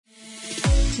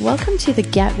Welcome to the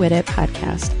Get With It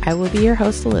podcast. I will be your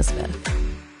host, Elizabeth.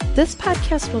 This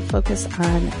podcast will focus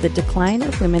on the decline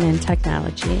of women in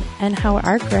technology and how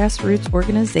our grassroots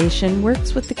organization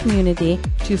works with the community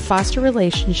to foster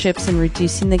relationships and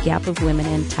reducing the gap of women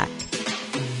in tech.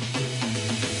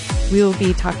 We will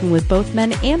be talking with both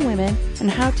men and women on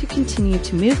how to continue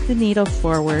to move the needle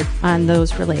forward on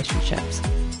those relationships.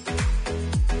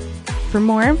 For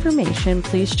more information,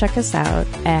 please check us out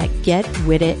at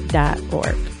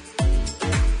getwithit.org.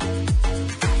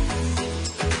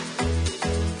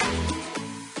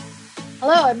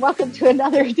 Hello, and welcome to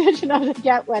another edition of the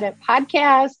Get With It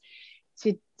podcast.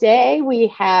 Today we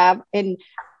have, and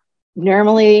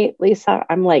normally, Lisa,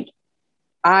 I'm like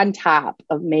on top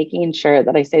of making sure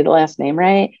that I say the last name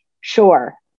right.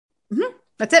 Sure. Mm-hmm.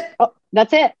 That's it. Oh,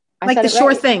 that's it. I like the sure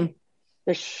right. thing.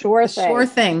 The sure thing. Sure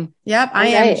thing. Yep. I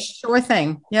am sure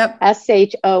thing. Yep.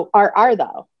 SHORR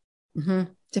though. Mm-hmm.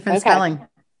 Different spelling.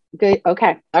 Good.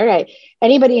 Okay. All right.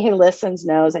 Anybody who listens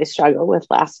knows I struggle with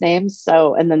last names.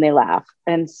 And then they laugh.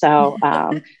 And so,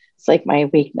 it's like my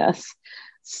weakness.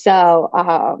 So,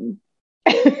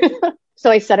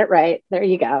 so I said it right. There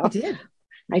you go.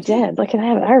 I did. Look at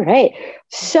that. All right.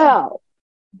 So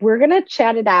we're going to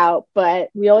chat it out, but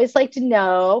we always like to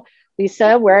know,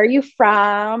 Lisa, where are you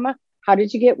from? How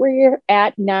did you get where you're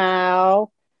at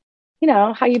now? You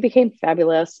know, how you became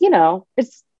fabulous.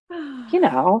 It's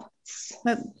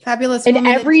fabulous. An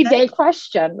everyday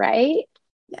question, right?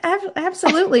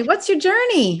 Absolutely. What's your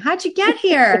journey? How'd you get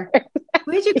here?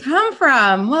 Where'd you come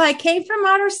from? Well, I came from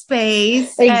outer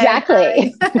space.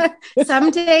 Exactly. Some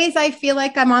days I feel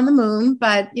like I'm on the moon,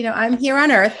 but I'm here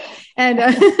on Earth. And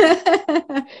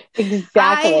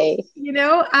exactly.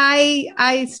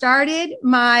 I started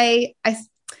my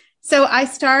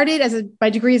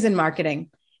degrees in marketing,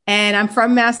 and I'm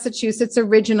from Massachusetts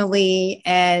originally.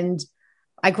 And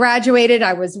I graduated.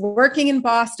 I was working in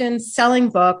Boston selling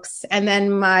books. And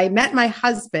then I met my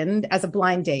husband as a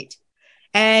blind date.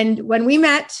 And when we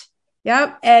met,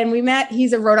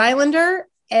 he's a Rhode Islander,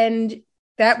 and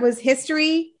that was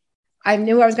history. I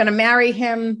knew I was going to marry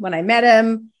him when I met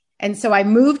him. And so I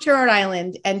moved to Rhode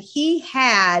Island, and he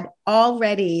had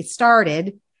already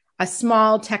started a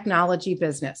small technology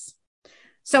business.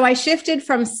 So I shifted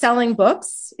from selling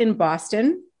books in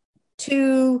Boston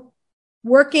to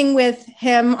working with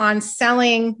him on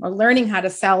selling or learning how to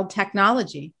sell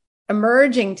technology,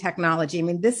 emerging technology. I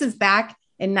mean, this is back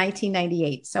in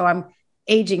 1998. So I'm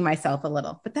aging myself a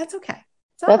little, but that's okay.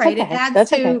 It's all right. Okay. It adds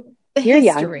to the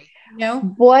history.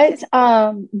 What,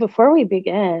 before we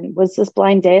begin, was this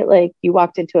blind date like you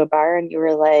walked into a bar and you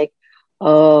were like,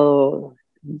 oh,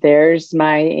 there's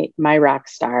my rock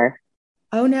star?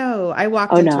 Oh, no. I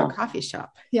walked into a coffee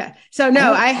shop. Yeah. So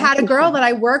no, I had a girl that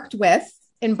I worked with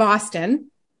in Boston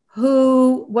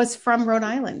who was from Rhode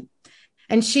Island.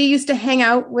 And she used to hang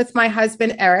out with my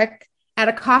husband, Eric, at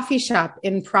a coffee shop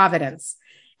in Providence.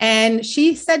 And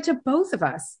she said to both of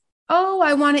us, oh,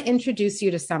 I want to introduce you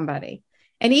to somebody.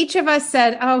 And each of us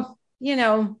said, oh,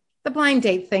 the blind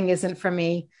date thing isn't for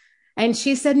me. And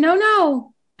she said,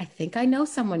 no, I think I know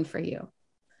someone for you.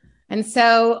 And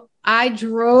so I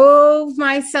drove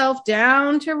myself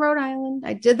down to Rhode Island.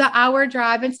 I did the hour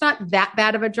drive. It's not that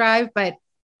bad of a drive, but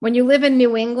when you live in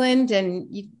New England and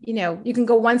you can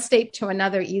go one state to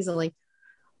another easily.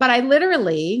 But I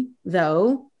literally,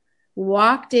 though,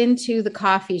 walked into the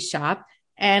coffee shop,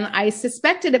 and I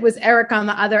suspected it was Eric on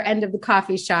the other end of the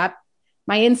coffee shop.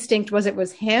 My instinct was it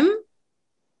was him.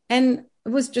 And it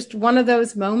was just one of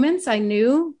those moments I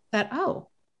knew that, oh,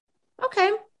 okay,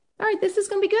 all right, this is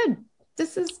going to be good.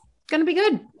 This is going to be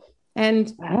good.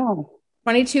 And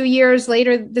 22 years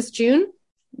later this June,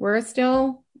 we're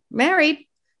still married.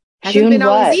 Hasn't been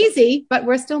always easy, but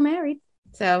we're still married.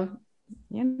 So,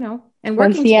 and working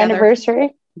When's the together.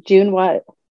 Anniversary? June what?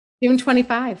 June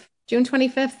 25, June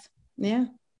 25th. Yeah.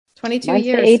 22 Mine's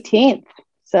years. The 18th.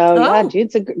 So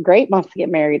June's a great month to get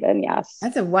married in. Yes.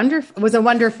 It was a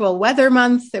wonderful weather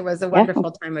month. It was a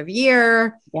wonderful time of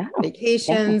year. Yeah.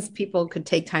 Vacations. Yeah. People could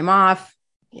take time off.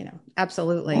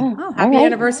 Absolutely. Yeah. Oh, happy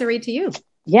anniversary to you.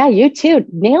 Yeah, you too.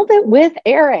 Nailed it with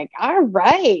Eric. All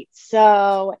right.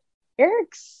 So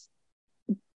Eric's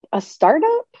a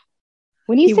startup?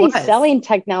 When you say selling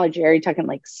technology, are you talking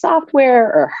like software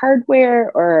or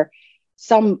hardware or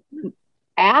some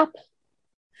app?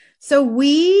 So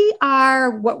we are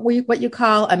what you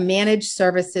call a managed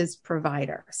services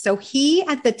provider. So he,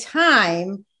 at the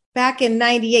time, back in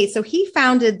 98, so he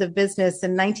founded the business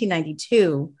in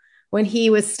 1992 when he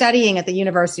was studying at the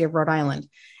University of Rhode Island.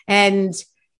 And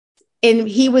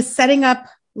he was setting up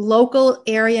local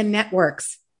area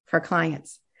networks for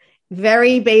clients,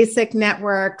 very basic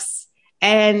networks.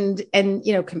 and,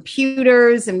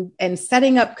 computers and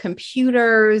setting up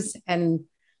computers and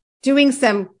doing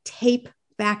some tape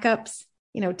backups,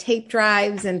 tape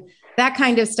drives and that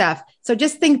kind of stuff. So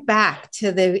just think back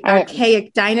to the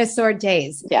archaic dinosaur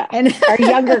days. Yeah. And our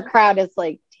younger crowd is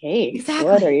like, hey, exactly.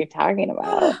 What are you talking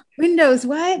about? Windows,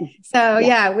 what?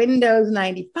 So Windows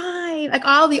 95, like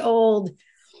all the old.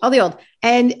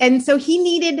 And so he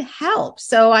needed help.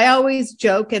 So I always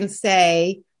joke and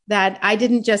say that I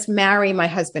didn't just marry my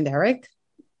husband, Eric.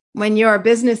 When you're a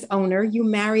business owner, you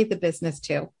marry the business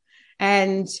too.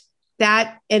 And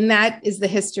that is the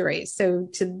history. So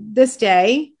to this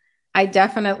day, I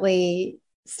definitely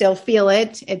still feel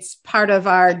it. It's part of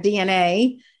our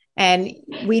DNA. And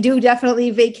we do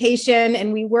definitely vacation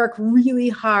and we work really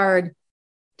hard.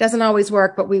 Doesn't always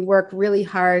work, but we work really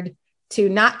hard to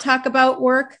not talk about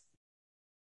work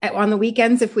on the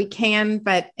weekends if we can.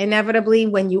 But inevitably,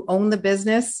 when you own the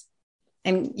business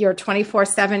and you're a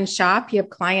 24/7 shop, you have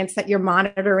clients that you're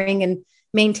monitoring and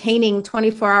maintaining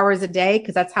 24 hours a day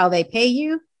because that's how they pay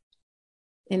you.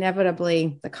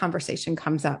 Inevitably, the conversation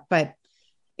comes up. But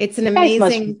it's an amazing. You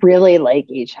guys must really like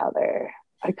each other.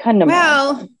 I couldn't imagine.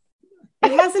 Well,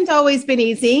 it hasn't always been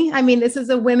easy. I mean, this is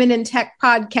a women in tech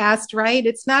podcast, right?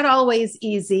 It's not always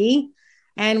easy.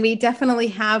 And we definitely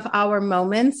have our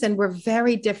moments and we're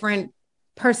very different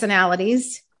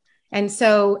personalities. And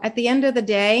so at the end of the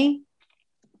day,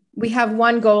 we have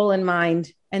one goal in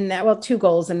mind two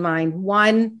goals in mind.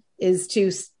 One is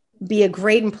to be a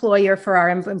great employer for our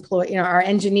our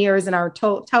engineers and our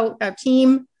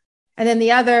team. And then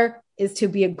the other is to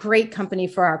be a great company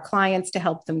for our clients to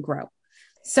help them grow.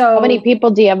 So how many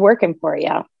people do you have working for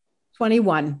you?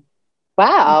 21.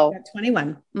 Wow.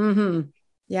 21. Mm-hmm.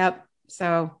 Yep.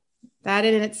 So that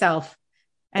in itself.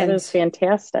 That is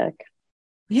fantastic.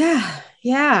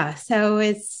 Yeah. So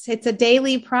it's a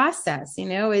daily process.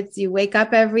 It's you wake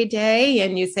up every day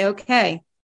and you say, okay,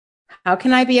 how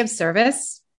can I be of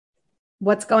service?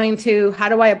 How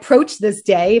do I approach this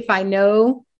day if I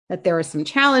know that there are some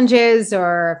challenges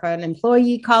or if an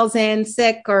employee calls in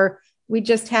sick or we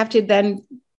just have to then,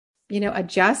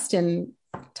 adjust and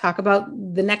talk about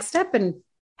the next step and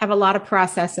have a lot of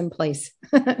process in place.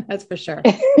 That's for sure.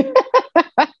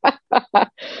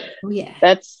 Oh, yeah.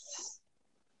 That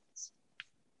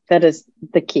is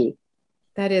the key.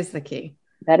 That is the key.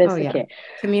 Key.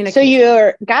 Communication. So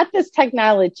you got this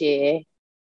technology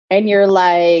and you're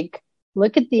like,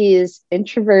 look at these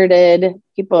introverted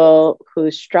people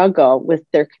who struggle with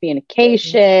their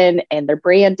communication and their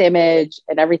brand image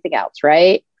and everything else,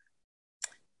 right?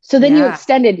 So then you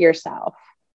extended yourself.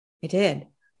 I did.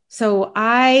 So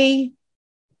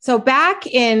back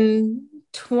in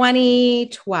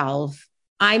 2012,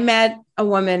 I met a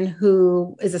woman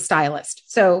who is a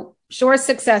stylist. So sure,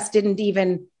 success didn't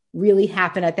even really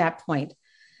happen at that point.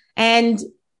 And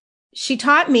she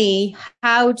taught me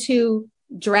how to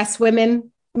dress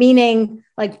women, meaning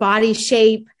like body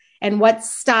shape and what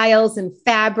styles and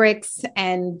fabrics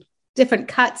and different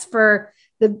cuts for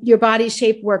your body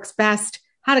shape works best,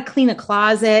 how to clean a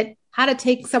closet, how to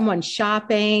take someone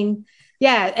shopping.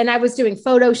 Yeah. And I was doing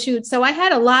photo shoots. So I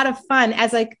had a lot of fun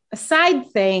as like a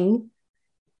side thing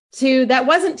that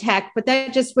wasn't tech, but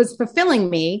that just was fulfilling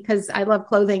me because I love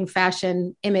clothing,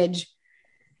 fashion, image.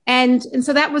 And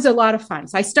so that was a lot of fun.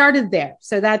 So I started there.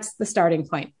 So that's the starting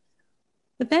point.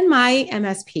 But then my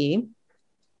MSP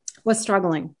was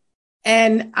struggling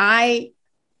and I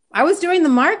was doing the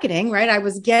marketing, right? I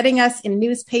was getting us in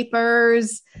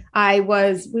newspapers. We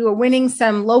were winning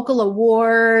some local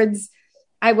awards.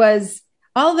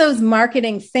 All those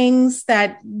marketing things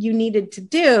that you needed to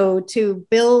do to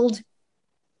build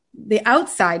the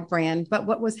outside brand. But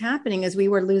what was happening is we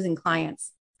were losing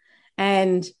clients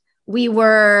and we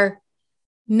were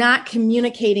not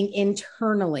communicating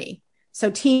internally.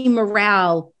 So team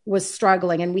morale was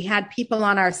struggling and we had people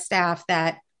on our staff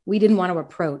that we didn't want to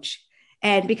approach.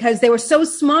 And because they were so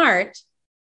smart,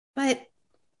 but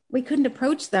we couldn't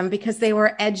approach them because they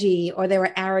were edgy or they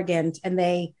were arrogant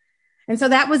and so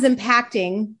that was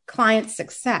impacting client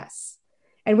success.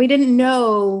 And we didn't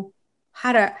know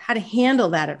how to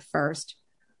handle that at first.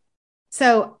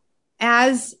 So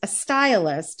as a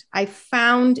stylist, I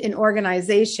found an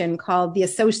organization called the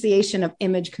Association of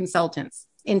Image Consultants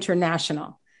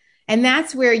International. And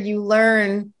that's where you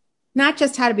learn not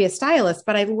just how to be a stylist,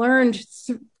 but I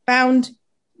found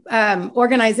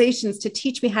organizations to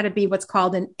teach me how to be what's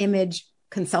called an image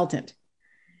consultant.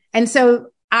 And so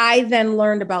I then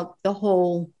learned about the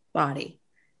whole body,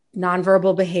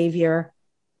 nonverbal behavior,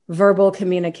 verbal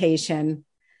communication.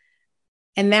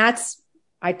 And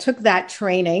I took that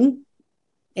training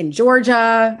in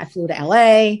Georgia. I flew to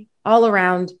LA, all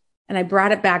around. and I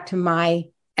brought it back to my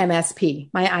MSP,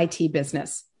 my IT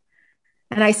business.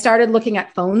 And I started looking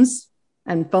at phones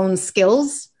and phone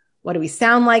skills. What do we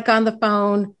sound like on the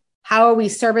phone? How are we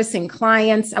servicing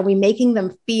clients? Are we making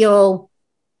them feel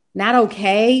not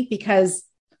okay because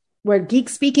we're geek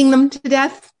speaking them to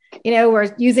death?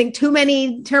 We're using too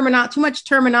much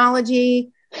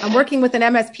terminology. I'm working with an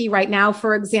MSP right now,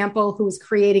 for example, who's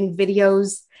creating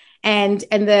videos, and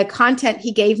the content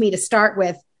he gave me to start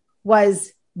with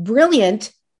was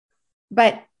brilliant,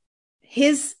 but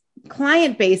his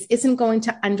client base isn't going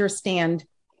to understand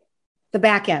the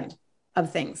back end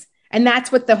of things. And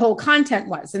that's what the whole content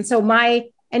was. And so my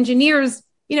engineers,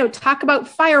 talk about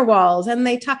firewalls, and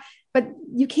but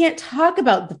you can't talk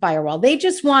about the firewall. They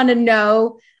just want to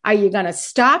know, are you going to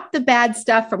stop the bad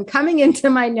stuff from coming into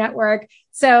my network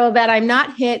so that I'm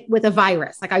not hit with a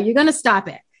virus? Like, are you going to stop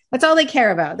it? That's all they care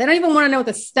about. They don't even want to know what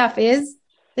the stuff is.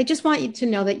 They just want you to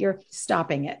know that you're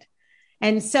stopping it.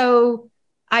 And so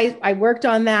I worked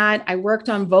on that. I worked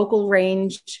on vocal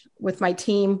range with my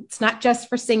team. It's not just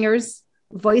for singers.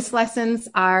 Voice lessons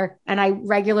are, and I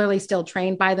regularly still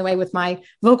train, by the way, with my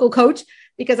vocal coach,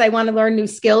 because I want to learn new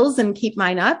skills and keep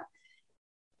mine up.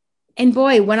 And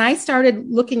boy, when I started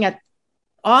looking at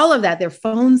all of that, their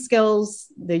phone skills,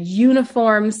 the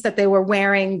uniforms that they were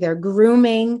wearing, their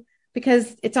grooming,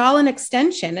 because it's all an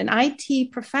extension. An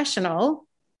IT professional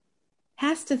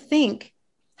has to think,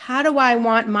 how do I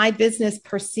want my business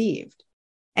perceived?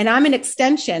 And I'm an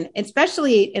extension,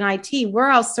 especially in IT. We're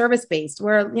all service-based.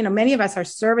 Many of us are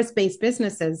service-based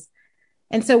businesses.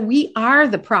 And so we are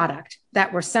the product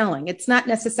that we're selling. It's not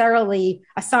necessarily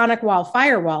a sonic wall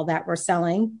firewall that we're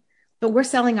selling, but we're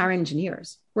selling our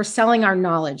engineers. We're selling our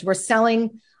knowledge. We're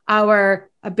selling our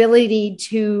ability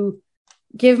to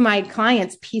give my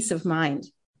clients peace of mind.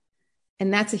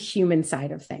 And that's a human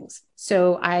side of things.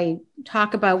 So I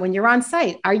talk about, when you're on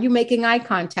site, are you making eye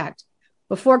contact?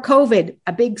 Before COVID,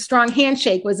 a big, strong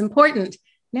handshake was important.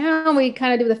 Now we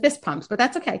kind of do the fist pumps, but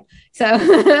that's okay. So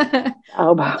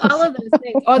all of those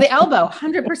things, or the elbow,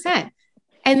 100%.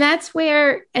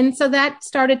 And so that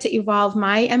started to evolve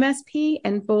my MSP.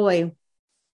 And boy,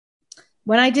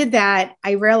 when I did that,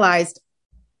 I realized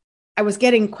I was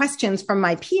getting questions from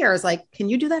my peers like, can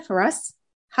you do that for us?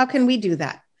 How can we do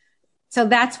that? So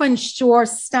that's when Sure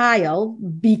Style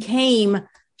became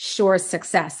Sure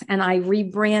Success. And I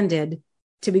rebranded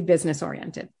to be business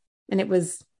oriented. And it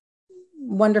was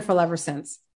wonderful ever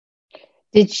since.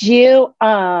 Did you,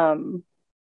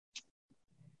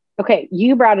 okay,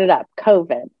 you brought it up,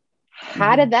 COVID.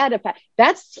 How did that affect?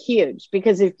 That's huge,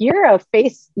 because if you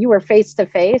were face to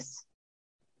face.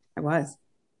 I was.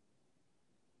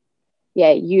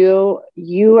 Yeah, you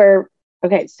were,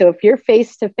 okay. So if you're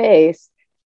face to face,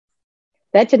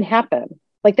 that didn't happen.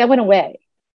 Like, that went away.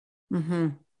 Mm-hmm.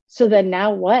 So then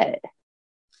now what?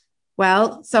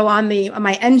 Well, so on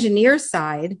my engineer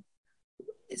side,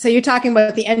 so you're talking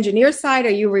about the engineer side, or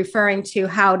are you referring to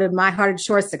how did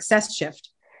Sure Success shift?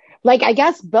 Like, I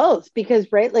guess both,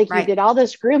 because, right, you did all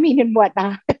this grooming and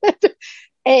whatnot.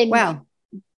 And well,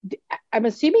 I'm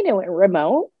assuming it went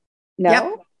remote. No?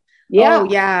 Yep. Yeah. Oh,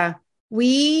 yeah.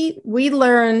 We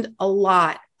learned a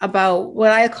lot about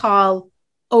what I call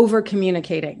over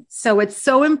communicating. So it's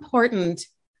so important.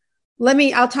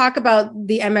 I'll talk about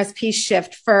the MSP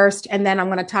shift first, and then I'm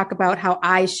going to talk about how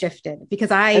I shifted, because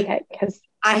I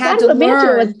had to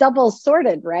learn. It was double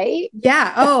sorted, right?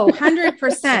 Yeah. Oh,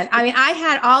 100%. I mean, I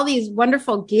had all these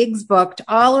wonderful gigs booked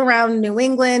all around New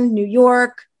England, New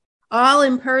York, all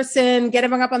in person,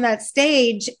 getting up on that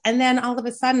stage. And then all of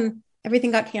a sudden,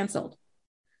 everything got canceled.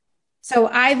 So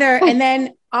and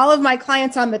then all of my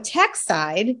clients on the tech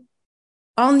side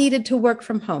all needed to work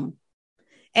from home,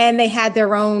 and they had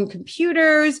their own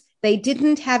computers. They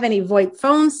didn't have any VoIP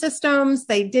phone systems.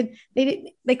 They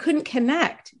couldn't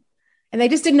connect, and they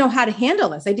just didn't know how to handle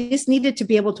this. They just needed to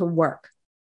be able to work.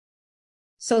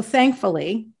 So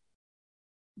thankfully,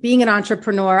 being an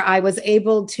entrepreneur, I was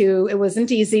able to, it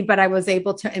wasn't easy, but I was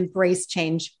able to embrace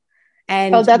change.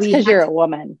 And that's because you're a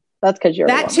woman. That's because you're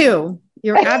that too.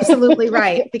 You're absolutely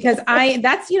right. Because and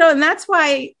that's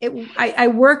why I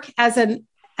work as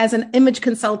an image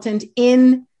consultant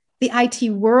in the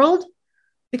IT world,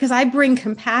 because I bring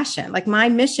compassion. Like, my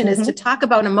mission is to talk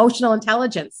about emotional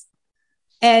intelligence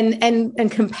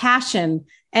and compassion.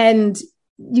 And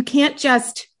you can't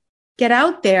just get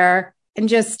out there and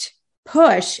just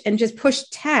push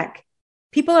tech.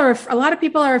 A lot of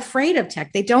people are afraid of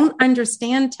tech. They don't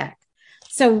understand tech.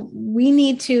 So we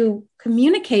need to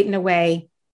communicate in a way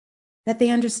that they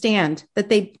understand, that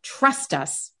they trust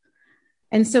us.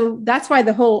 And so that's why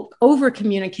the whole over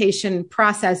communication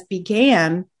process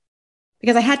began,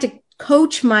 because I had to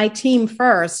coach my team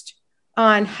first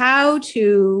on how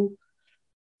to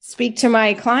speak to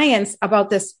my clients about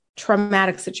this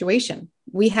traumatic situation.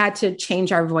 We had to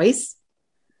change our voice.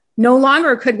 No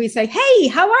longer could we say, hey,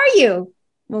 how are you?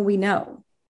 Well, we know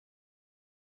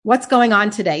what's going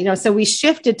on today. So we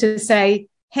shifted to say,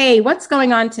 hey, what's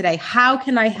going on today? How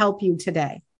can I help you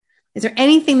today? Is there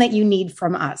anything that you need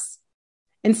from us?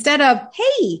 Instead of,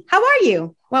 hey, how are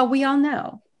you? Well, we all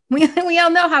know. We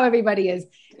all know how everybody is.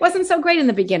 It wasn't so great in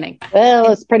the beginning.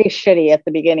 Well, it's pretty shitty at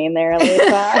the beginning there,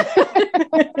 Lisa.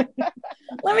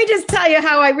 Let me just tell you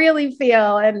how I really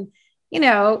feel. And,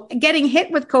 getting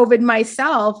hit with COVID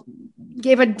myself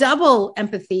gave a double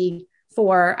empathy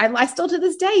for, I still to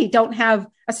this day don't have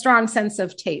a strong sense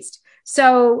of taste.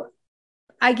 So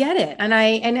I get it.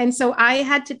 And so I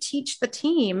had to teach the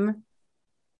team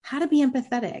how to be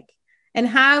empathetic and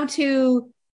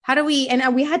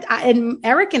and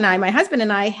Eric and I, my husband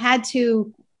and I, had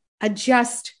to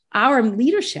adjust our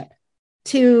leadership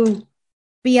to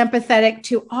be empathetic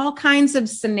to all kinds of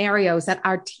scenarios that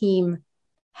our team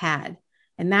had.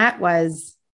 And that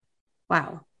was,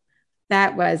 wow,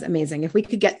 that was amazing. If we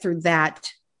could get through that,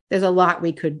 there's a lot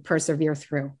we could persevere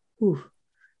through. Ooh.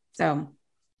 So,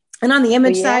 and on the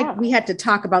image side, we had to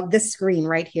talk about this screen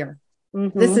right here.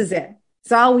 Mm-hmm. This is it.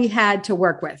 It's all we had to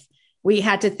work with. We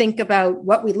had to think about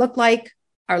what we look like,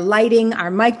 our lighting, our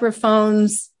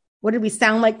microphones. What did we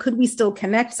sound like? Could we still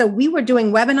connect? So we were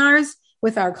doing webinars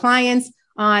with our clients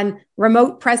on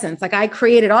remote presence. Like I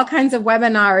created all kinds of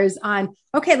webinars on,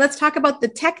 okay, let's talk about the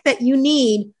tech that you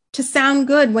need to sound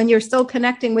good when you're still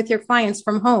connecting with your clients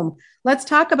from home. Let's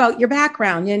talk about your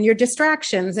background and your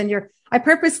distractions and I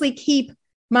purposely keep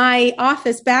my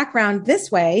office background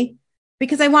this way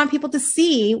because I want people to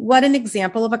see what an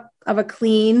example of a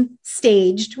clean,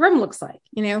 staged room looks like.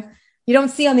 You don't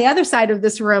see on the other side of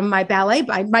this room my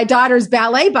daughter's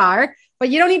ballet bar, but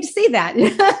you don't need to see that.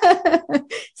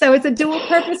 So it's a dual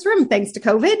purpose room thanks to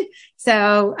COVID.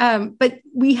 So, but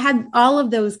we had all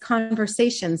of those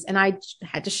conversations and I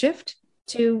had to shift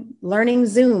to learning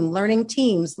Zoom, learning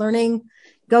Teams, learning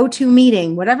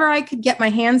GoToMeeting, whatever I could get my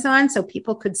hands on so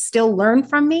people could still learn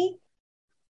from me.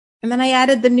 And then I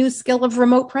added the new skill of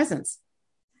remote presence.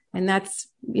 And that's,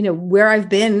 where I've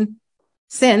been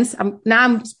since. Now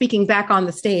I'm speaking back on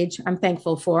the stage. I'm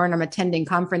thankful for, and I'm attending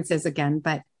conferences again,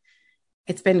 but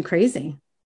it's been crazy.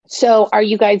 So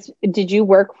did you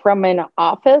work from an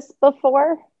office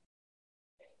before?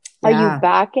 Yeah. Are you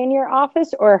back in your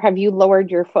office or have you lowered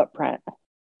your footprint?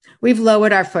 We've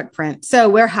lowered our footprint. So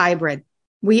we're hybrid.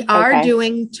 We are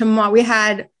doing tomorrow.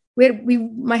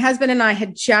 My husband and I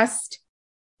had just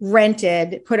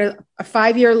put a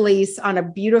 5-year lease on a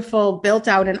beautiful built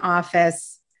out an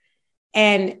office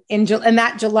and in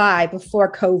that July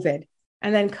before COVID.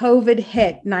 And then COVID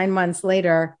hit 9 months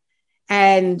later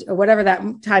and whatever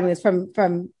that time is from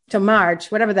to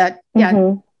March, whatever that,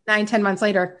 9-10 months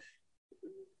later,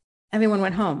 everyone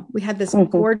went home. We had this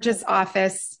gorgeous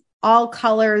office, all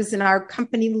colors and our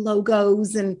company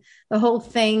logos and the whole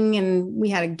thing. And we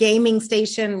had a gaming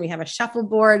station. We have a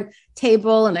shuffleboard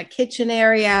table and a kitchen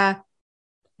area.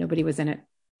 Nobody was in it.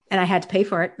 And I had to pay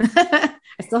for it. I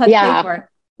still had to pay for it.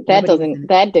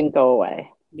 That didn't go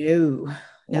away. No,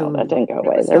 that didn't go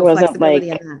away. There wasn't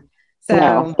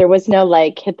there was no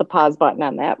hit the pause button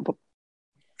on that.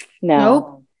 No.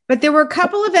 Nope. But there were a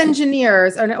couple of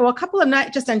engineers, a couple of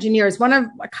not just engineers,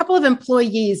 a couple of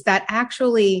employees that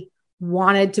actually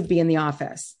wanted to be in the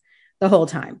office the whole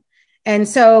time. And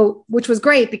so, which was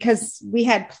great because we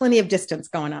had plenty of distance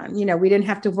going on. We didn't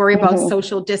have to worry about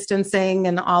social distancing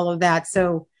and all of that.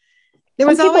 So there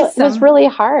was always it was really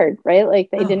hard, right? Like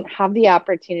they didn't have the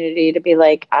opportunity to be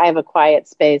like, I have a quiet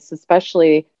space,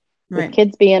 especially with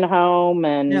kids being home.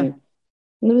 And it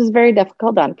was very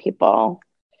difficult on people.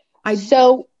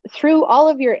 So through all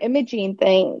of your imaging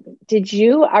thing, did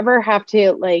you ever have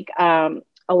to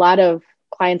a lot of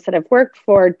clients that I've worked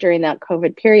for during that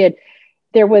COVID period,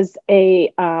 there was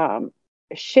a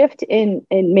shift in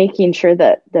making sure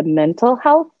that the mental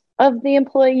health of the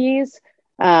employees,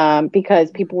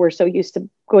 because people were so used to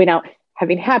going out,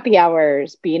 having happy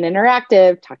hours, being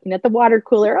interactive, talking at the water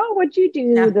cooler. Oh, what'd you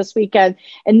do this weekend?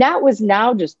 And that was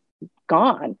now just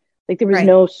gone. Like there was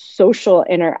no social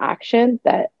interaction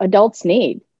that adults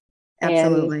need.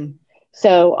 Absolutely. And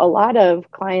so a lot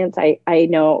of clients I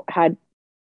know had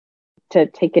to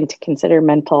take into consider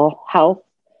mental health.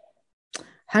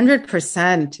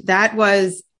 100%. That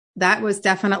was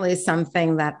definitely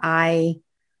something that I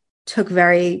took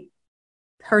very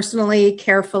personally,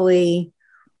 carefully.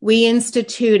 We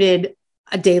instituted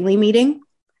a daily meeting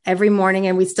every morning,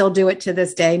 and we still do it to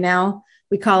this day now.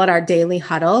 We call it our daily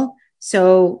huddle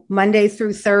So Monday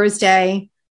through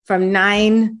Thursday from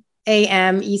 9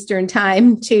 a.m. Eastern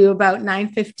time to about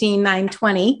 9:15,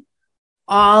 9:20,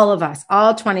 all of us,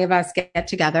 all 20 of us get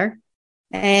together.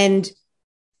 And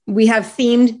we have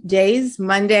themed days.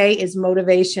 Monday is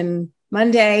Motivation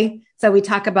Monday. So we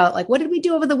talk about like, what did we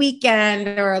do over the weekend?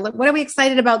 Or what are we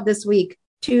excited about this week?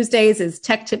 Tuesdays is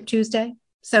Tech Tip Tuesday.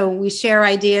 So we share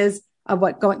ideas of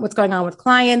what's going on with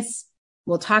clients.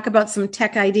 We'll talk about some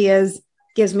tech ideas,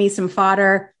 gives me some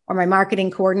fodder, or my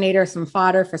marketing coordinator some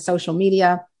fodder for social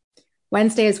media.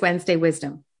 Wednesday is Wednesday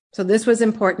Wisdom. So this was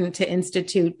important to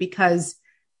institute because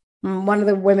one of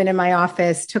the women in my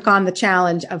office took on the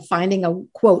challenge of finding a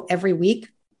quote every week.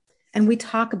 And we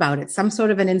talk about it, some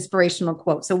sort of an inspirational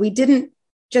quote. So we didn't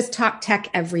just talk tech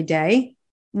every day.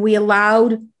 We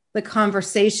allowed the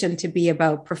conversation to be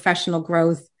about professional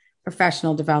growth,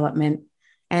 professional development.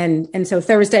 And so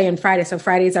Thursday and Friday. So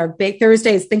Fridays are big.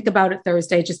 Thursdays, think about it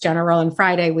Thursday, just general. And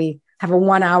Friday, we have a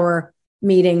 1-hour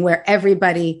meeting where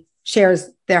everybody shares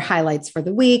their highlights for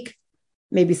the week,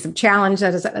 maybe some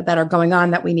challenges that are going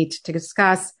on that we need to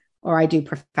discuss, or I do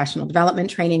professional development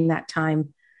training that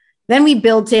time. Then we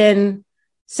built in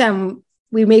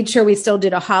we made sure we still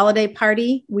did a holiday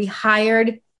party. We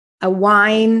hired a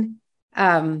wine,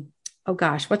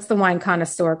 what's the wine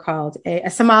connoisseur called? A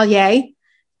sommelier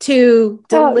to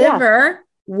deliver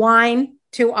wine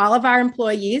to all of our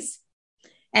employees.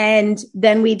 And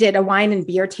then we did a wine and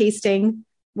beer tasting,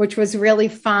 which was really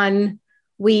fun.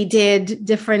 We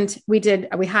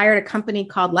hired a company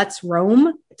called Let's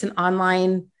Roam. It's an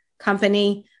online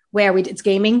company where it's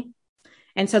gaming.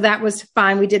 And so that was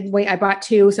fun. I bought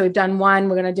 2. So we've done 1.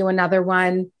 We're going to do another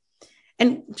one.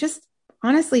 And just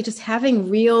honestly, just having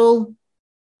real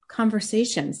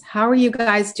conversations. How are you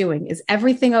guys doing? Is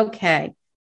everything okay?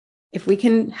 If we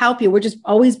can help you, we're just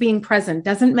always being present.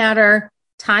 Doesn't matter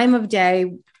time of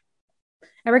day.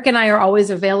 Eric and I are always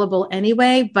available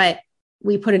anyway, but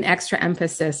we put an extra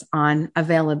emphasis on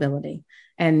availability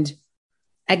and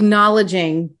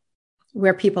acknowledging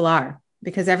where people are,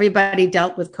 because everybody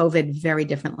dealt with COVID very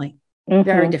differently,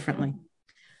 very differently.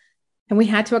 And we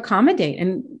had to accommodate.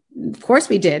 And of course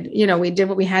we did. We did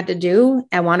what we had to do.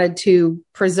 I wanted to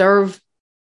preserve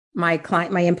my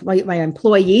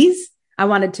employees. I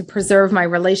wanted to preserve my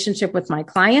relationship with my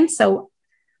clients. So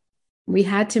we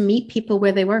had to meet people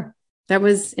where they were. That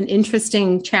was an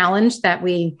interesting challenge that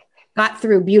we got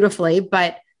through beautifully,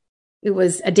 but it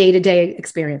was a day-to-day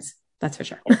experience. That's for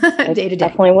sure. Day-to-day.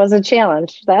 Definitely was a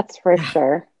challenge. That's for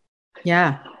sure.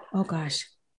 Yeah. Oh gosh.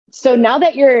 So now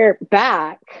that you're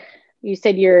back, you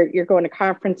said you're going to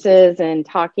conferences and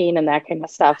talking and that kind of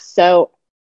stuff. So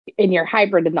in your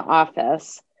hybrid in the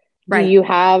office, right? Do you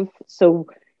have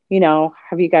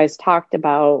have you guys talked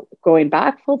about going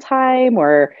back full time,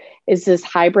 or is this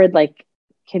hybrid like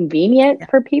convenient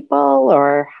for people,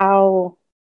 or how?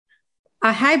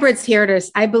 A hybrid's here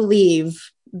I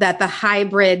believe that the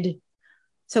hybrid,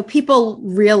 so people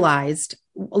realized,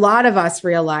 a lot of us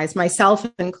realized, myself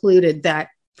included, that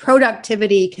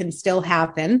productivity can still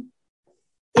happen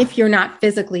if you're not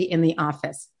physically in the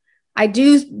office. I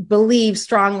do believe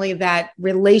strongly that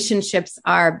relationships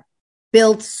are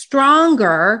built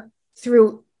stronger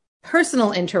through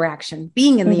personal interaction,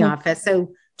 being in the office.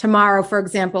 So tomorrow, for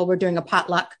example, we're doing a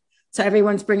potluck. So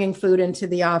everyone's bringing food into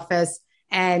the office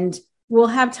and we'll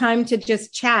have time to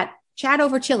just chat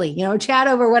over chili, chat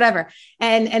over whatever.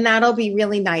 And that'll be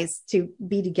really nice to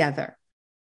be together.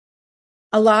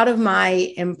 A lot of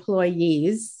my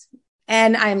employees,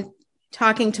 and I'm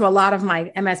talking to a lot of my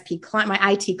MSP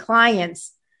my IT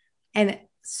clients, and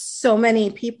so many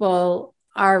people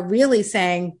are really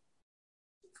saying,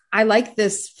 I like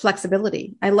this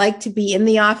flexibility. I like to be in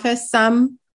the office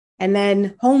some and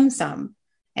then home some.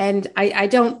 And I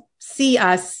don't see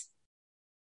us,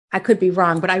 I could be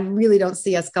wrong, but I really don't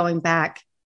see us going back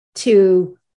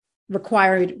to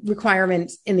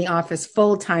requirements in the office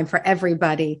full time for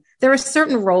everybody. There are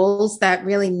certain roles that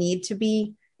really need to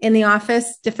be in the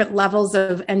office, different levels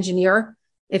of engineer.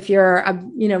 If you're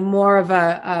more of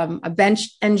a bench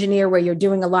engineer where you're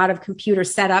doing a lot of computer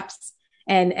setups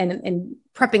and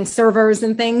prepping servers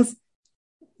and things,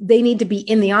 they need to be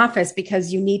in the office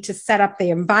because you need to set up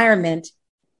the environment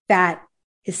that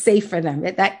is safe for them.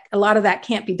 That a lot of that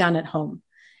can't be done at home.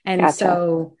 And Gotcha.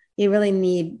 So you really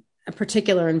need a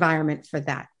particular environment for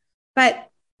that. But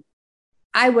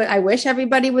I wish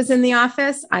everybody was in the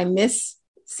office. I miss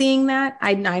seeing that.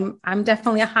 I'm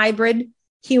definitely a hybrid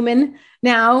human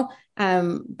now.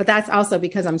 But that's also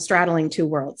because I'm straddling 2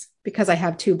 worlds, because I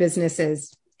have 2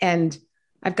 businesses and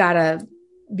I've got to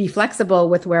be flexible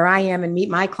with where I am and meet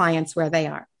my clients where they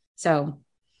are. So,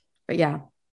 but yeah.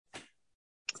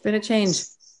 been a change.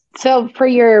 So for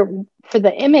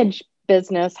the image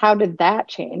business, how did that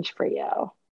change for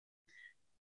you?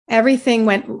 Everything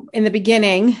went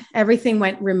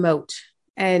remote.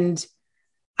 And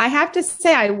I have to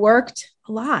say, I worked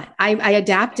a lot. I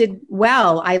adapted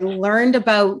well. I learned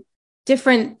about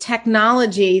different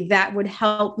technology that would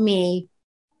help me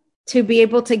to be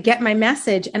able to get my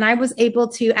message. And I was able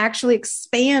to actually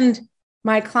expand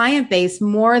my client base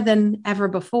more than ever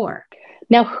before.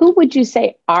 Now, who would you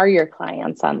say are your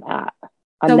clients on that?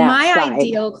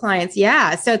 Ideal clients.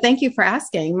 Yeah. So thank you for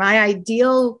asking. My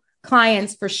ideal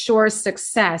clients for sure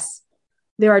success.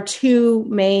 There are two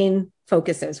main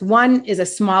focuses. One is a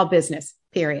small business,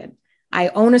 period. I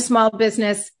own a small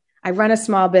business. I run a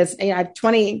small business. I have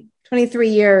 23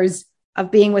 years of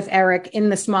being with Eric in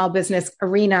the small business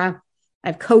arena.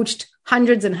 I've coached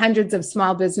hundreds and hundreds of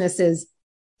small businesses.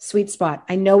 Sweet spot.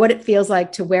 I know what it feels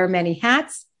like to wear many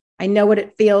hats. I know what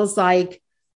it feels like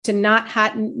to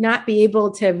not be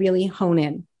able to really hone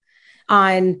in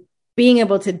on being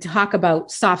able to talk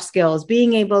about soft skills,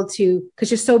 being able to, because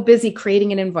you're so busy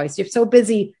creating an invoice. You're so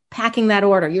busy packing that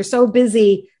order. You're so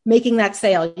busy making that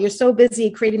sale. You're so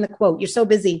busy creating the quote. You're so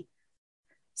busy.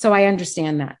 So I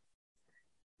understand that.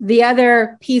 The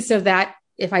other piece of that,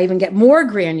 if I even get more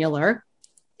granular,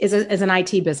 is an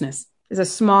IT business, is a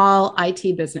small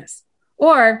IT business.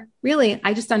 Or really,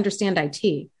 I just understand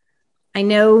IT. I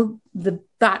know the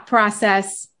thought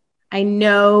process. I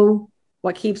know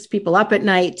what keeps people up at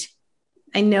night.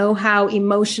 I know how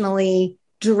emotionally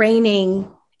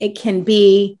draining it can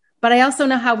be, but I also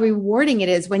know how rewarding it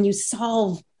is when you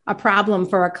solve a problem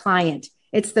for a client.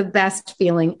 It's the best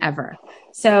feeling ever.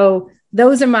 So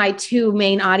those are my two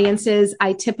main audiences.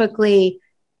 I typically,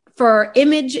 for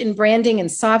image and branding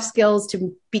and soft skills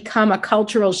to become a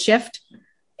cultural shift,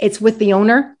 it's with the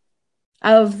owner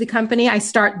of the company. I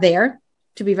start there,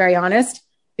 to be very honest,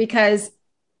 because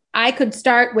I could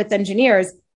start with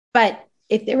engineers, but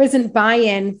if there isn't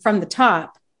buy-in from the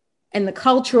top and the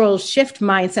cultural shift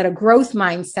mindset, a growth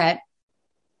mindset,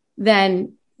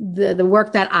 then the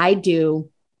work that I do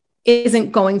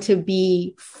isn't going to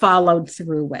be followed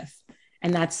through with.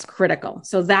 And that's critical.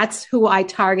 So that's who I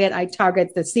target. I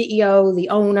target the CEO, the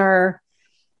owner,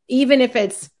 even if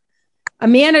it's a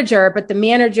manager, but the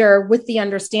manager with the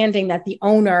understanding that the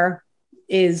owner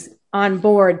is on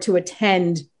board to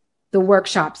attend the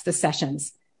workshops, the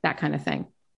sessions, that kind of thing.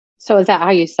 So is that how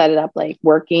you set it up? Like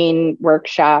working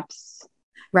workshops?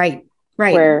 Right.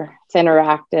 Where it's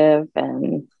interactive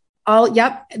and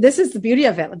yep. This is the beauty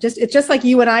of it. It's just like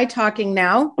you and I talking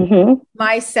now. Mm-hmm.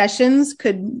 My sessions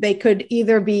could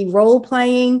either be role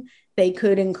playing. They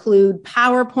could include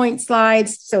PowerPoint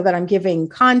slides so that I'm giving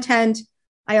content.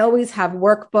 I always have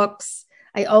workbooks.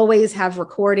 I always have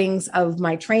recordings of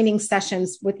my training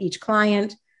sessions with each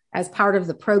client as part of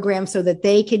the program so that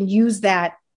they can use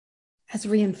that as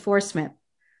reinforcement.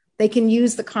 They can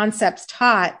use the concepts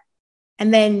taught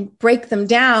and then break them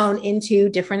down into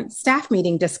different staff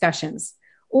meeting discussions.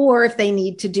 Or if they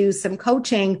need to do some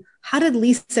coaching, how did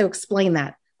Lisa explain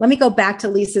that? Let me go back to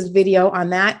Lisa's video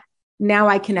on that. Now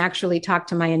I can actually talk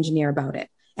to my engineer about it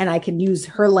and I can use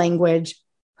her language,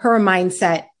 her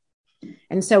mindset.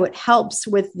 And so it helps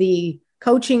with the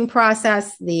coaching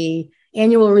process, the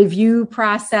annual review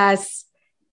process,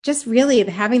 just really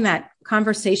having that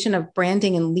conversation of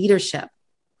branding and leadership.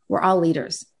 We're all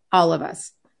leaders, all of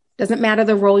us. Doesn't matter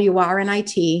the role you are in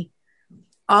IT.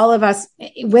 All of us,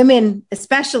 women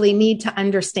especially, need to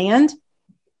understand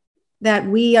that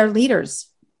we are leaders,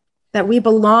 that we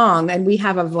belong and we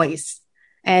have a voice.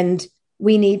 And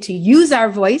we need to use our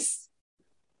voice,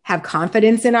 have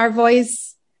confidence in our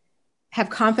voice, have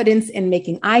confidence in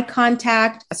making eye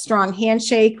contact, a strong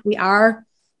handshake. We are,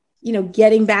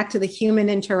 getting back to the human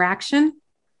interaction,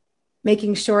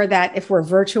 making sure that if we're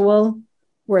virtual,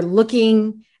 we're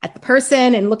looking at the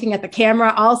person and looking at the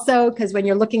camera also, because when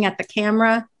you're looking at the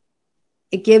camera,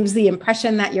 it gives the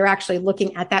impression that you're actually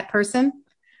looking at that person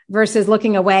versus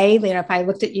looking away. If I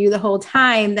looked at you the whole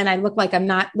time, then I look like I'm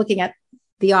not looking at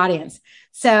the audience.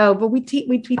 So, but we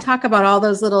talk about all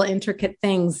those little intricate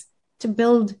things to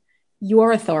build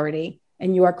your authority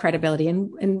and your credibility.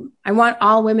 And I want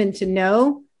all women to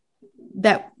know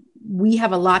that we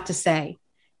have a lot to say.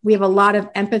 We have a lot of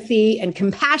empathy and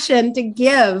compassion to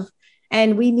give,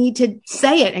 and we need to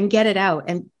say it and get it out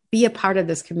and be a part of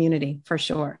this community for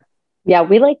sure. Yeah,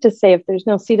 we like to say if there's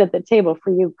no seat at the table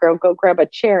for you, girl, go grab a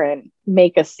chair and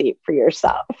make a seat for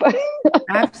yourself.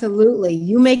 Absolutely.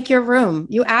 You make your room.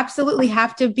 You absolutely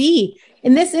have to be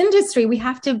in this industry. We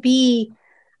have to be,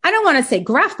 I don't want to say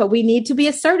gruff, but we need to be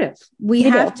assertive. We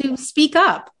have to speak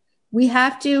up. We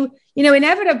have to,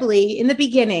 inevitably in the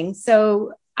beginning.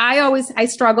 So I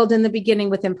struggled in the beginning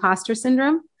with imposter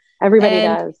syndrome. Everybody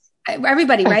does.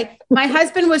 Everybody, right? My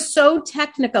husband was so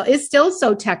technical, is still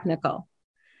so technical.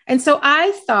 And so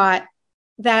I thought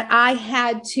that I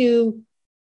had to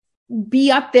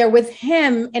be up there with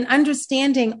him and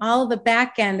understanding all the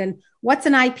back end and what's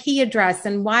an IP address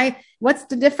and what's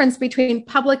the difference between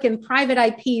public and private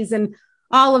IPs and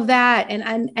all of that.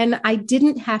 And I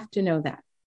didn't have to know that.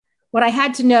 What I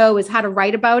had to know is how to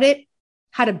write about it,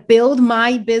 how to build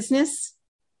my business.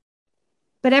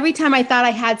 But every time I thought I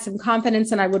had some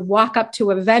confidence and I would walk up to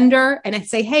a vendor and I'd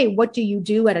say, hey, what do you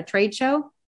do at a trade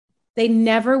show? They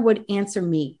never would answer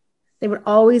me. They would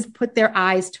always put their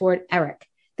eyes toward Eric.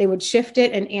 They would shift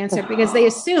it and answer because they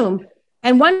assume.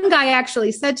 And one guy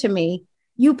actually said to me,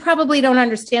 you probably don't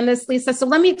understand this, Lisa. So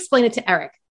let me explain it to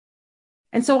Eric.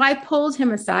 And so I pulled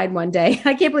him aside one day.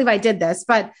 I can't believe I did this,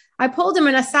 but I pulled him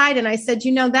aside and I said,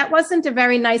 that wasn't a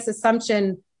very nice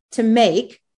assumption to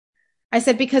make. I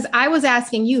said, because I was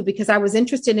asking you because I was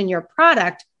interested in your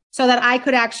product so that I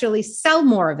could actually sell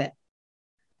more of it.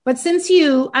 But since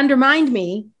you undermined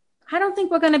me, I don't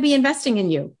think we're going to be investing in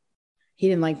you. He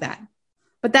didn't like that.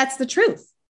 But that's the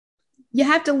truth. You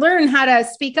have to learn how to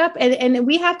speak up. And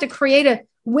we have to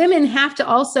women have to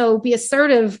also be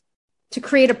assertive to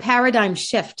create a paradigm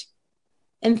shift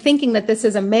and thinking that this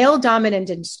is a male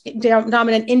dominant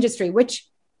industry, which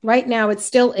right now it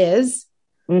still is.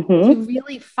 Mm-hmm.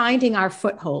 Really finding our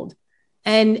foothold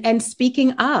and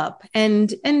speaking up.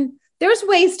 And there's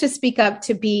ways to speak up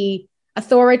to be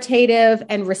authoritative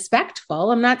and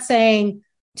respectful. I'm not saying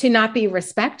to not be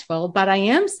respectful, but I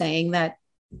am saying that,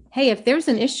 hey, if there's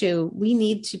an issue, we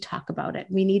need to talk about it.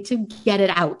 We need to get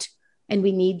it out and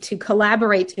we need to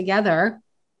collaborate together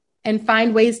and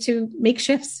find ways to make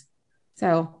shifts.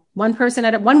 So one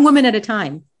woman at a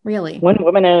time, really. One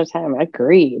woman at a time.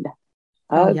 Agreed.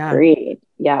 Agreed.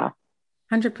 Yeah.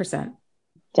 100%.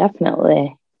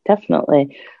 Definitely.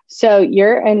 So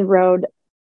you're in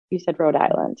you said Rhode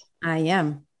Island. I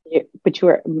am. But you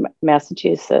were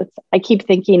Massachusetts. I keep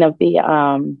thinking of the,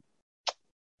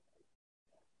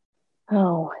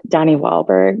 Donnie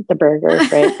Wahlberg, the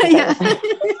burgers, right? Yeah.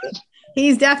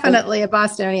 He's definitely a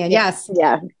Bostonian. Yes.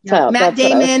 Yeah. So Matt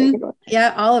Damon.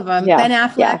 Yeah. All of them. Yeah. Ben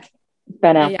Affleck. Yeah.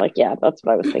 Ben Affleck. Yeah. That's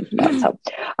what I was thinking about. So,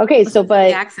 okay. So, but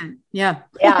the accent. Yeah.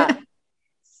 Yeah.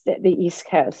 The East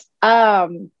Coast.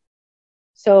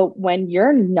 So when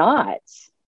you're not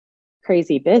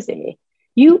crazy busy,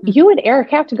 you and Eric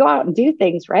have to go out and do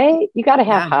things, right? You got to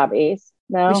have hobbies.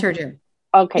 No, we sure do.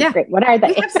 Okay, great. What are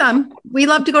they? We have some. We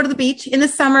love to go to the beach in the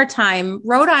summertime.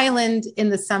 Rhode Island in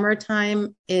the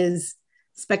summertime is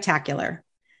spectacular.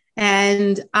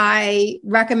 And I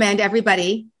recommend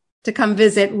everybody to come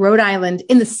visit Rhode Island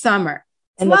in the summer.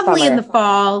 It's lovely in the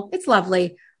fall. It's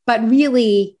lovely. But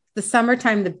really, the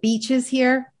summertime, the beaches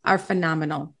here are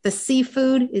phenomenal. The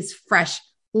seafood is fresh,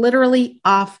 literally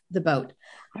off the boat.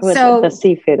 So the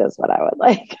seafood is what I would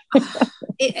like.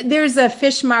 There's a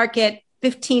fish market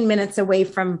 15 minutes away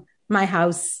from my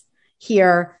house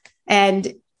here.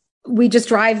 And we just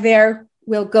drive there.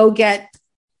 We'll go get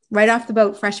right off the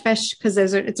boat fresh fish because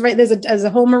there's a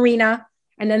whole marina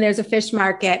and then there's a fish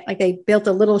market. Like they built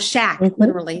a little shack,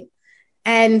 literally.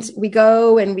 And we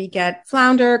go and we get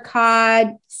flounder,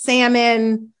 cod,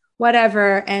 salmon,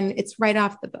 whatever. And it's right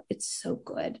off the boat. It's so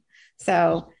good.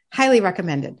 So highly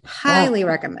recommended.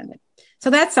 So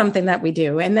that's something that we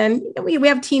do. And then we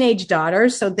have teenage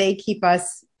daughters, so they keep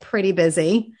us pretty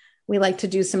busy. We like to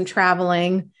do some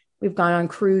traveling. We've gone on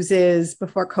cruises.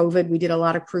 Before COVID, we did a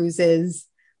lot of cruises,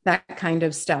 that kind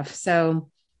of stuff. So,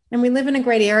 and we live in a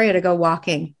great area to go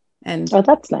walking. And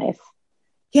that's nice.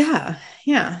 Yeah.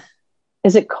 Yeah.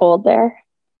 Is it cold there?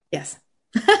 Yes.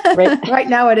 Right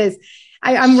now it is.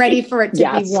 I'm ready for it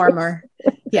to be warmer.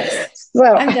 Yes.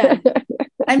 Well,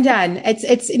 I'm done.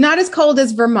 It's not as cold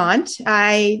as Vermont.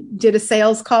 I did a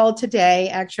sales call today,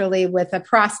 actually, with a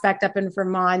prospect up in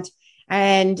Vermont.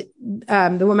 And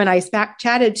the woman I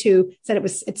chatted to said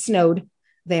it snowed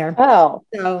there. Oh.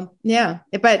 So, yeah.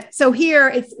 But so here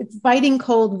it's biting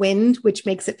cold wind, which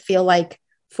makes it feel like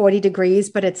 40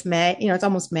 degrees, but it's May, it's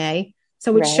almost May.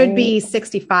 So it should be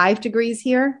 65 degrees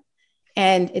here.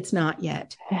 And it's not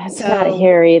yet. It's not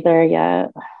here either yet.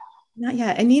 Not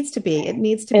yet. It needs to be. It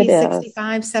needs to be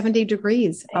 65, 70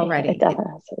 degrees already. It does.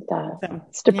 So,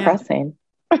 it's depressing.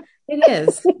 It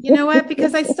is. You know what?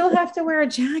 Because I still have to wear a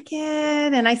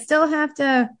jacket and I still have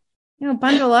to,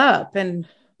 bundle up and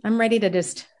I'm ready to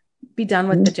just be done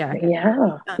with the jacket.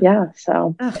 Yeah. Yeah.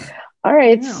 So, all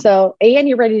right. So, and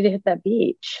you're ready to hit that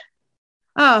beach.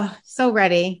 Oh, so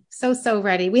ready. So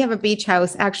ready. We have a beach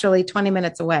house actually 20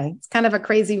 minutes away. It's kind of a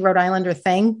crazy Rhode Islander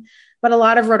thing. but a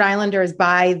lot of Rhode Islanders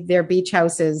buy their beach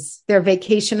houses, their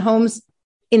vacation homes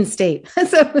in state.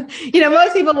 So,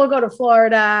 most people will go to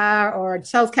Florida or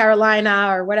South Carolina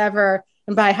or whatever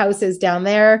and buy houses down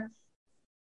there.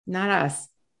 Not us.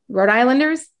 Rhode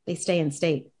Islanders, they stay in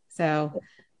state. So,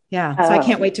 yeah. So I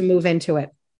can't wait to move into it.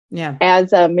 Yeah.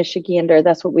 As a Michigander,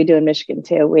 that's what we do in Michigan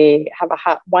too. We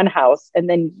have one house and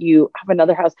then you have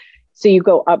another house. So you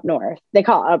go up north. They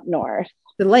call it up north.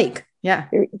 The lake. Yeah.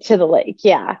 To the lake.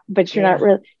 Yeah. But you're not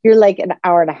really, you're like an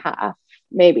hour and a half,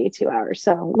 maybe 2 hours.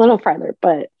 So a little farther,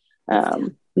 but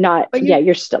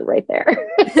you're still right there.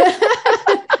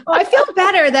 Well, I feel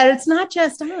better that it's not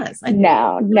just us.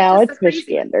 No, it's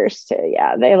Michiganders too.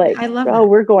 Yeah. They I love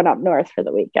we're going up north for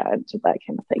the weekend, that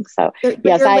kind of thing. So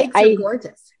yes, are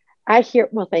gorgeous. I hear,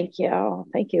 well, thank you.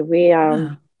 Thank you. We,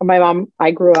 my mom,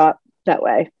 I grew up that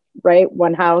way, right?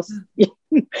 One house,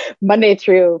 Monday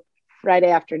through Friday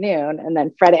afternoon, and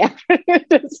then Friday afternoon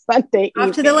to Sunday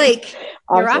off to the lake.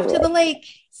 You're off to the lake.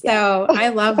 So I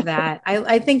love that.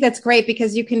 I think that's great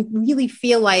because you can really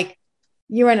feel like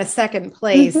you're in a second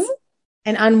place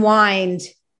and unwind,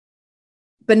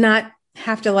 but not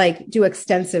have to do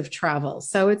extensive travel.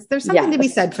 So there's something to be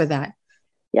said for that.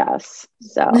 Yes.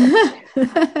 So,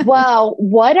 well,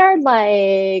 what are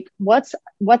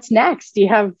what's next? Do you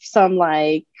have some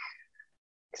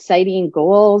exciting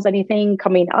goals, anything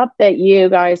coming up that you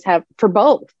guys have for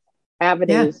both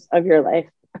avenues of your life?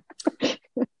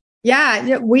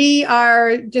 Yeah, we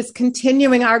are just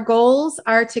continuing. Our goals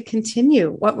are to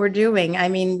continue what we're doing. I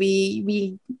mean,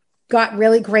 we got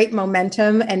really great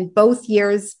momentum, and both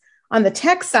years on the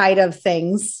tech side of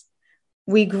things,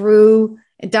 we grew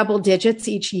double digits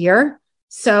each year.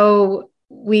 So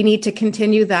we need to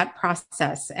continue that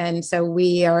process. And so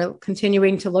we are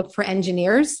continuing to look for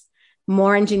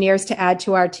more engineers to add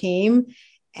to our team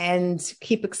and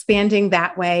keep expanding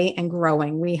that way and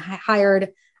growing. We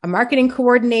hired a marketing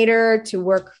coordinator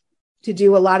to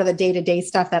do a lot of the day-to-day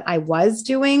stuff that I was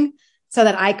doing so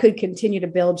that I could continue to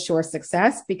build Shore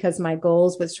Success, because my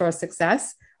goals with Shore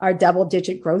Success are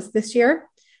double-digit growth this year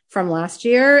from last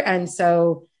year. And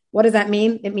so what does that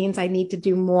mean? It means I need to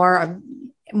do more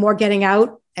getting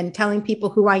out and telling people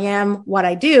who I am, what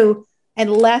I do, and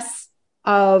less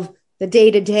of the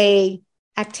day-to-day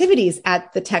activities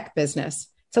at the tech business.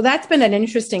 So that's been an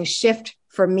interesting shift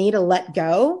for me to let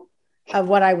go of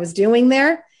what I was doing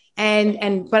there.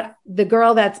 But the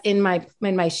girl that's in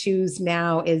my shoes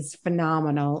now is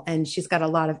phenomenal. And she's got a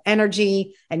lot of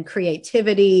energy and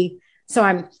creativity. So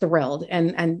I'm thrilled.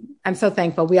 And I'm so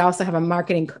thankful. We also have a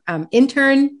marketing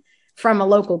intern from a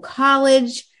local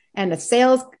college and a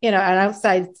sales, an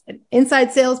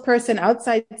inside salesperson,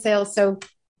 outside sales. So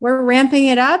we're ramping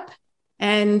it up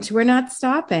and we're not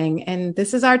stopping. And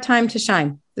this is our time to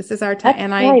shine. This is our time.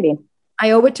 And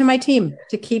I owe it to my team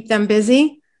to keep them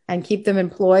busy and keep them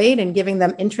employed and giving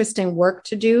them interesting work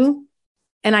to do.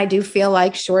 And I do feel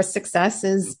like Shore Success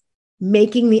is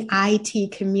making the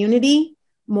IT community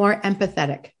more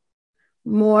empathetic,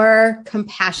 more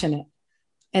compassionate.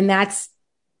 And that's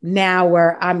now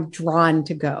where I'm drawn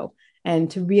to go,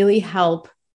 and to really help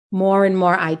more and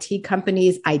more IT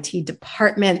companies, IT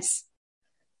departments,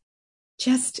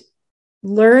 just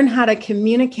learn how to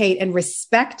communicate and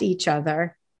respect each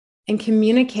other and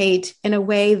communicate in a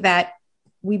way that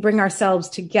we bring ourselves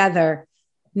together,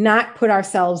 not put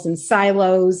ourselves in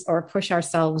silos or push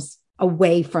ourselves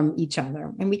away from each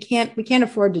other. And we can't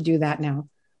afford to do that now.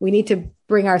 We need to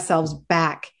bring ourselves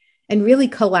back and really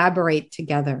collaborate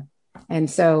together. And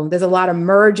so there's a lot of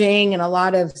merging and a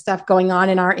lot of stuff going on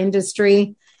in our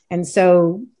industry. And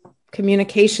so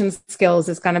communication skills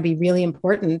is going to be really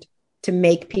important to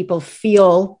make people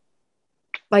feel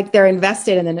like they're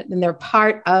invested and they're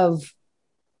part of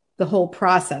the whole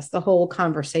process, the whole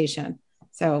conversation.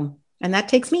 So, and that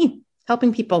takes me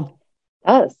helping people.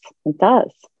 It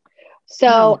does.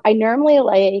 So I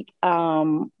normally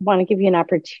want to give you an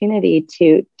opportunity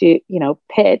to do,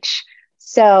 pitch.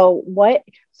 So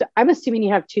I'm assuming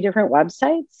you have two different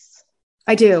websites.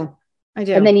 I do.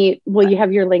 And then you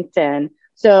have your LinkedIn.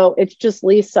 So it's just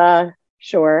Lisa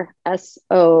Shore,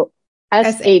 SOSHORR.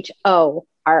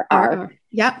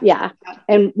 Yep. Yeah.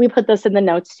 And we put this in the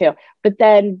notes too. But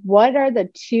then what are the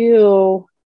two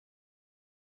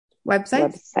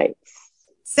websites?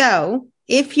 So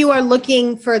if you are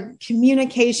looking for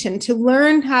communication to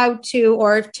learn how to,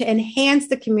 or to enhance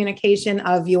the communication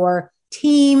of your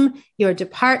team, your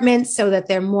department, so that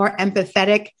they're more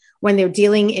empathetic when they're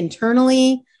dealing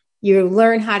internally, you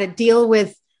learn how to deal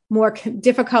with more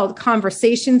difficult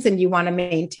conversations, and you want to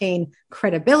maintain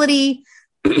credibility.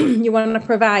 You want to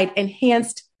provide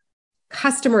enhanced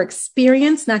customer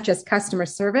experience, not just customer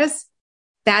service.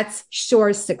 That's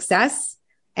Shore Success.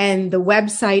 And the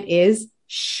website is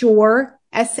Shore,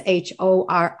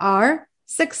 SHORR,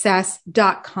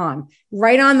 success.com.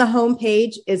 Right on the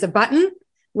homepage is a button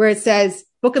where it says,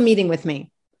 book a meeting with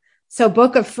me. So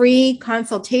book a free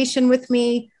consultation with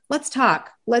me. Let's talk.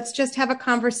 Let's just have a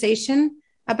conversation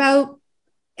about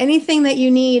anything that you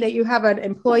need. You have an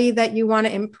employee that you want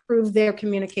to improve their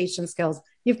communication skills.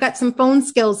 You've got some phone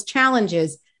skills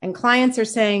challenges, and clients are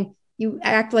saying, you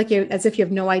act like as if you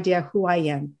have no idea who I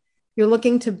am. You're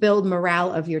looking to build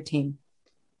morale of your team.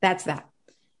 That's that.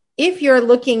 If you're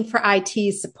looking for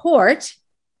IT support,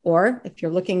 or if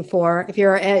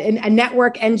you're a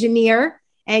network engineer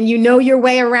and you know your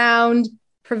way around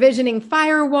provisioning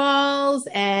firewalls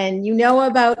and you know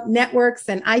about networks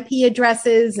and IP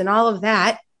addresses and all of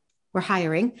that, we're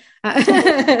hiring.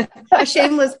 A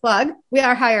shameless plug. We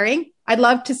are hiring. I'd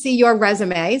love to see your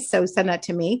resume, so send that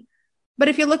to me. But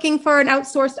if you're looking for an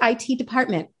outsourced IT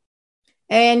department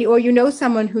or you know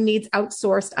someone who needs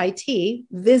outsourced IT,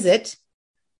 visit,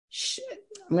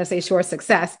 I'm going to say Shore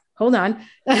Success. Hold on.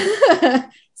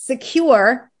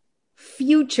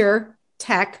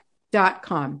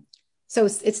 securefuturetech.com. So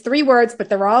it's 3 words, but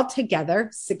they're all together.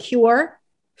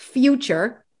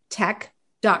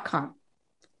 securefuturetech.com.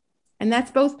 And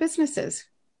that's both businesses.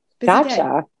 Gotcha.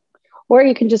 Day. Or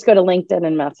you can just go to LinkedIn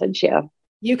and message you.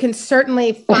 You can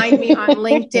certainly find me on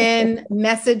LinkedIn,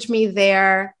 message me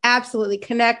there. Absolutely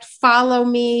connect, follow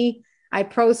me. I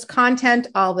post content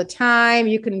all the time.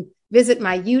 You can visit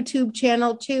my YouTube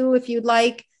channel too, if you'd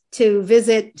like to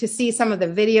see some of the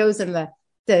videos and the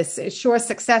Shore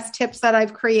Success tips that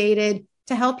I've created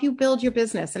to help you build your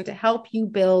business and to help you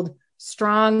build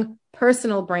strong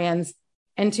personal brands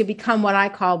and to become what I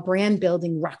call brand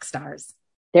building rock stars.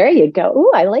 There you go.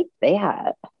 Ooh, I like that.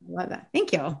 I love that.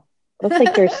 Thank you. Looks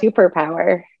like your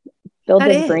superpower.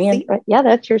 Building brand. Yeah,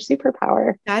 that's your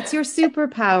superpower. That's your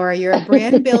superpower. You're a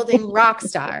brand building rock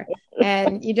star.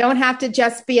 And you don't have to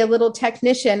just be a little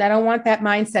technician. I don't want that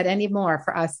mindset anymore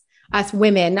for us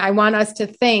women. I want us to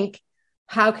think,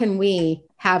 how can we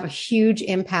have a huge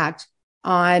impact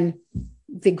on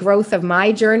the growth of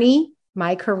my journey,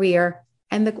 my career,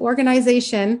 and the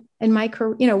organization and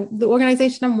the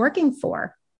organization I'm working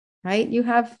for, right?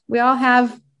 We all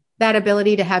have that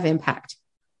ability to have impact.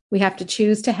 We have to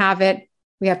choose to have it.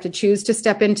 We have to choose to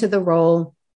step into the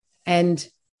role and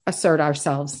assert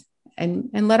ourselves and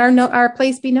let our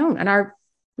place be known. And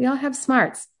we all have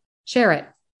smarts. Share it.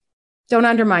 Don't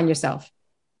undermine yourself.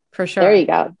 For sure. There you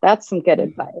go. That's some good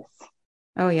advice.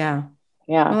 Oh yeah.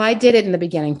 Yeah. Well, I did it in the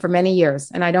beginning for many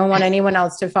years, and I don't want anyone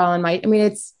else to follow in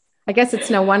I guess it's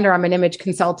no wonder I'm an image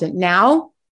consultant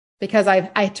now, because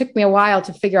it took me a while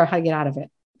to figure out how to get out of it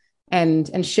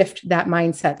and shift that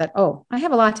mindset that, oh, I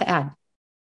have a lot to add.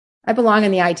 I belong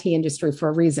in the IT industry for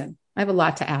a reason. I have a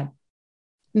lot to add.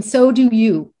 And so do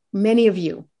you, many of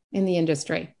you in the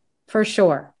industry, for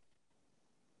sure.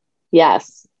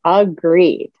 Yes,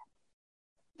 agreed.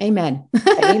 Amen.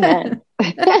 Amen.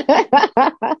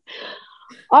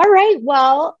 All right.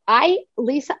 Well,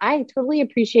 Lisa, I totally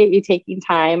appreciate you taking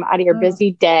time out of your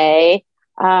busy day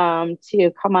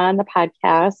to come on the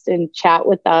podcast and chat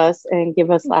with us and give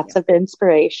us lots of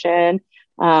inspiration.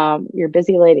 You're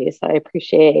busy ladies, so I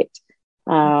appreciate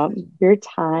your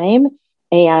time.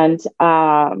 And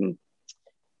I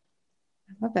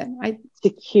love it.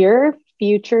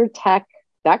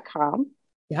 securefuturetech.com.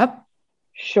 Yep.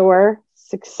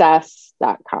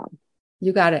 ShoreSuccess.com.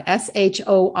 You got it.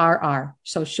 SHORR.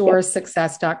 So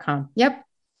shoresuccess.com. Yep.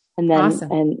 And then,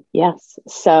 awesome. And yes.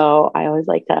 So I always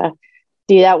like to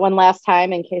do that one last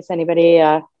time in case anybody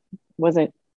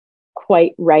wasn't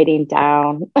quite writing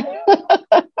down.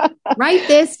 Write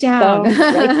this down.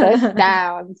 Write this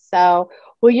down. So,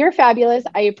 well, you're fabulous.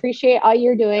 I appreciate all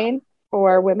you're doing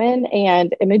for women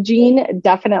and imaging.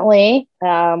 Definitely. We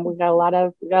got a lot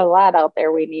out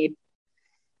there. We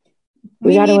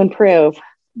got to improve.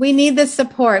 We need the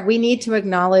support. We need to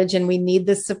acknowledge and we need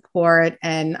the support.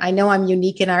 And I know I'm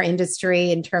unique in our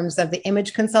industry in terms of the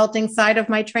image consulting side of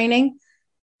my training,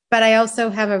 but I also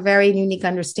have a very unique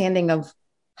understanding of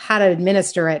how to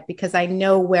administer it because I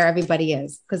know where everybody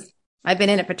is because I've been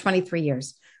in it for 23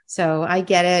 years. So I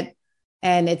get it.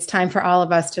 And it's time for all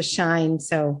of us to shine.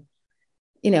 So,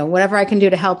 whatever I can do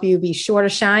to help you be sure to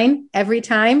shine every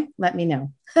time, let me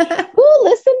know. Ooh,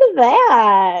 listen to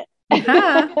that.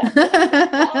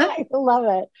 I love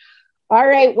it. All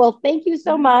right. Well, thank you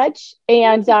so much.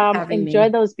 And enjoy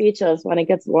those beaches when it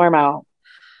gets warm out.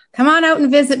 Come on out and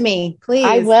visit me, please.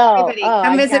 I will. Everybody,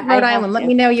 come visit Rhode Island. Let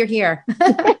me know you're here.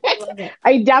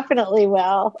 I definitely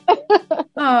will. Oh,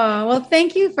 well,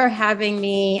 thank you for having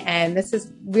me. And this is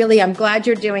really, I'm glad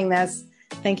you're doing this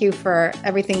Thank you for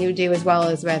everything you do as well,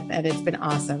 Elizabeth. And it's been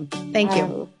awesome. Thank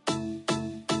you.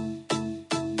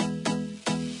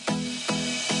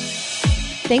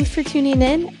 Thanks for tuning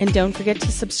in, and don't forget to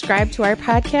subscribe to our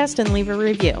podcast and leave a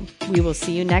review. We will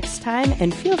see you next time,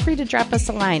 and feel free to drop us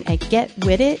a line at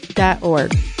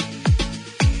getwithit.org.